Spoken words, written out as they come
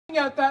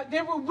at that,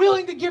 they were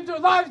willing to give their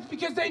lives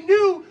because they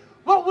knew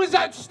what was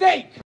at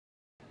stake.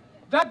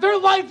 That their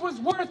life was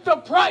worth the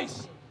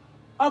price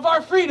of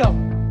our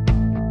freedom.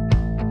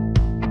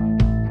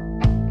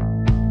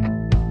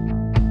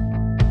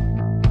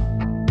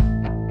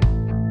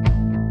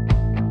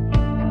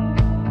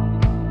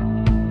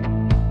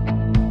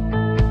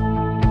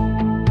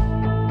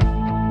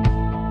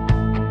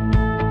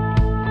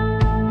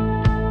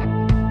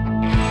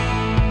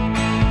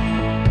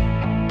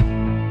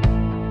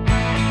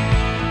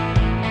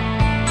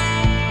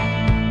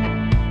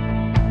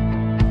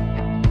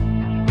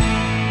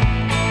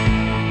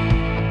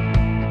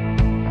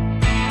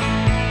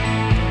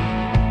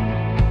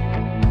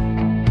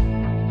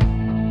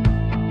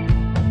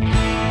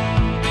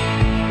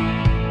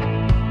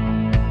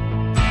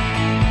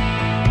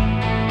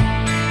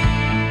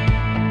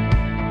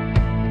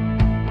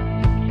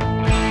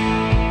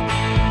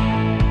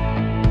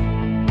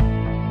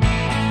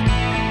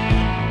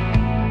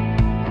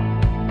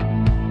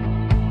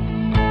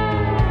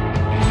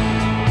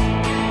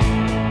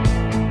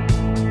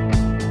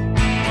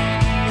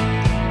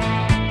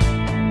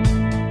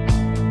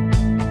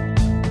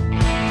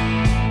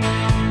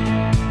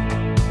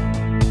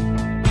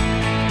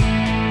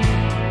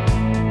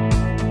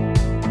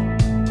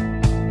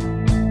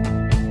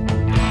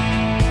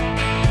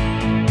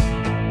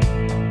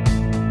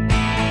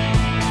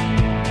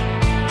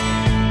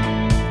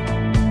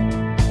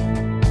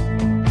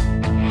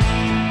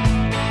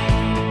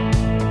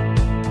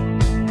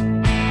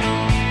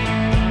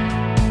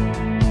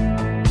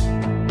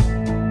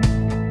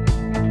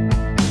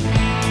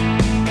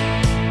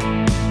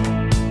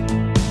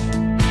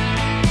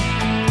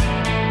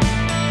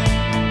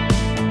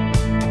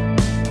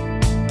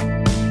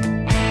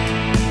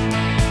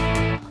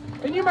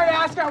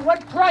 At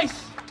what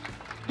price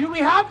do we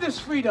have this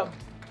freedom?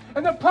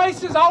 And the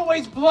price is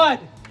always blood.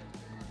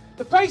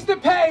 The price to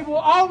pay will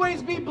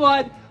always be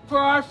blood for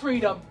our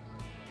freedom.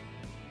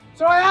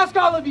 So I ask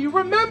all of you,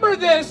 remember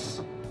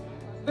this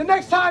the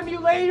next time you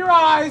lay your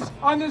eyes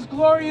on this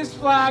glorious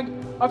flag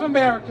of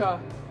America.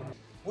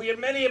 We have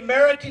many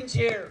Americans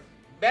here.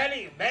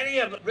 Many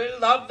of them really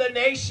love the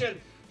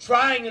nation,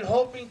 trying and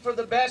hoping for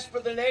the best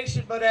for the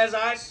nation. But as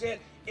I said,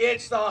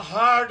 it's the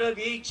heart of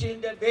each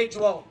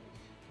individual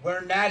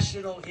where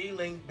national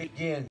healing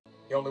begins.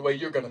 The only way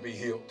you're going to be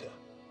healed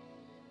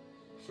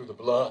through the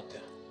blood.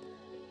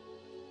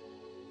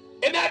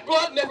 And that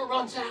blood never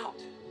runs out.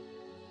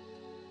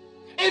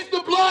 It's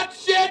the blood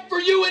shed for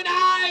you and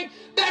I,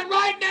 that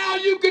right now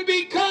you could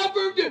be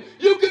covered,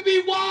 you could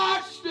be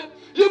washed,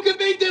 you could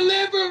be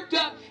delivered.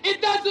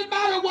 It doesn't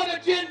matter what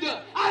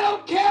agenda. I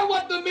don't care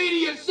what the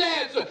media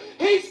says.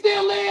 He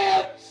still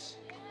lives.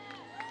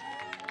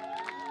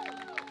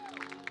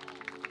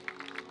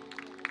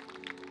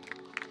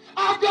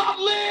 Our God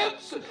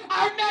lives.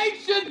 Our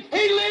nation,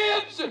 He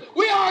lives.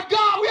 We are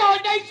God. We are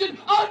a nation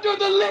under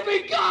the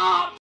living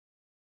God.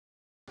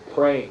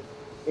 Praying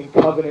in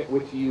covenant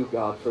with you,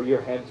 God, for your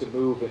hand to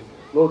move. And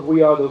Lord,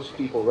 we are those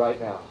people right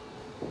now.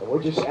 And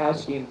we're just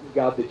asking,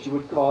 God, that you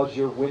would cause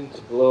your wind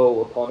to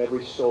blow upon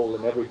every soul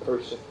and every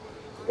person.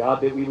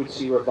 God, that we would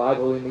see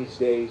revival in these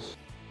days.